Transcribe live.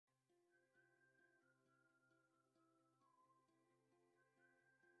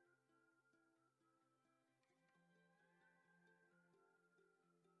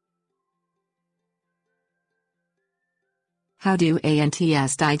How do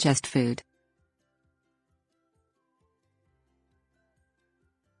ants digest food?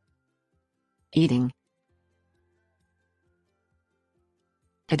 Eating.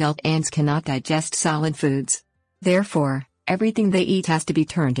 Adult ants cannot digest solid foods. Therefore, everything they eat has to be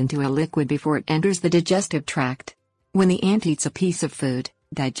turned into a liquid before it enters the digestive tract. When the ant eats a piece of food,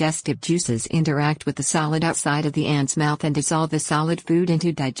 digestive juices interact with the solid outside of the ant's mouth and dissolve the solid food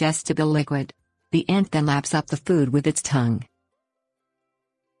into digestible liquid. The ant then laps up the food with its tongue.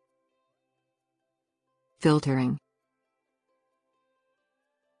 Filtering.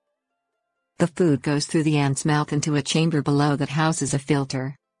 The food goes through the ant's mouth into a chamber below that houses a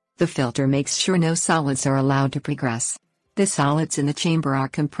filter. The filter makes sure no solids are allowed to progress. The solids in the chamber are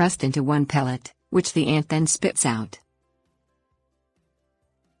compressed into one pellet, which the ant then spits out.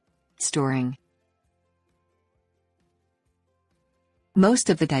 Storing.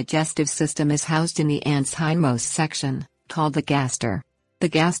 Most of the digestive system is housed in the ant's hindmost section, called the gaster. The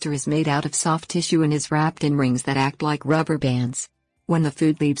gaster is made out of soft tissue and is wrapped in rings that act like rubber bands. When the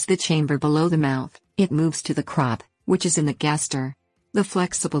food leaves the chamber below the mouth, it moves to the crop, which is in the gaster. The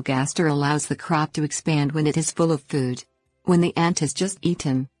flexible gaster allows the crop to expand when it is full of food. When the ant has just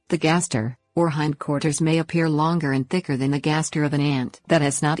eaten, the gaster, or hindquarters, may appear longer and thicker than the gaster of an ant that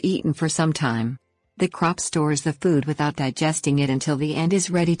has not eaten for some time. The crop stores the food without digesting it until the ant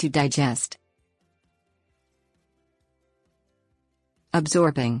is ready to digest.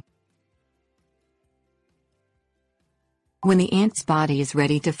 Absorbing. When the ant's body is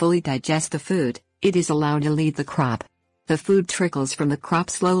ready to fully digest the food, it is allowed to leave the crop. The food trickles from the crop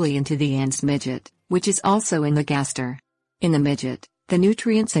slowly into the ant's midget, which is also in the gaster. In the midget, the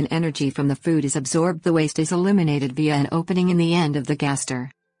nutrients and energy from the food is absorbed. The waste is eliminated via an opening in the end of the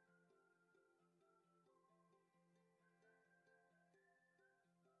gaster.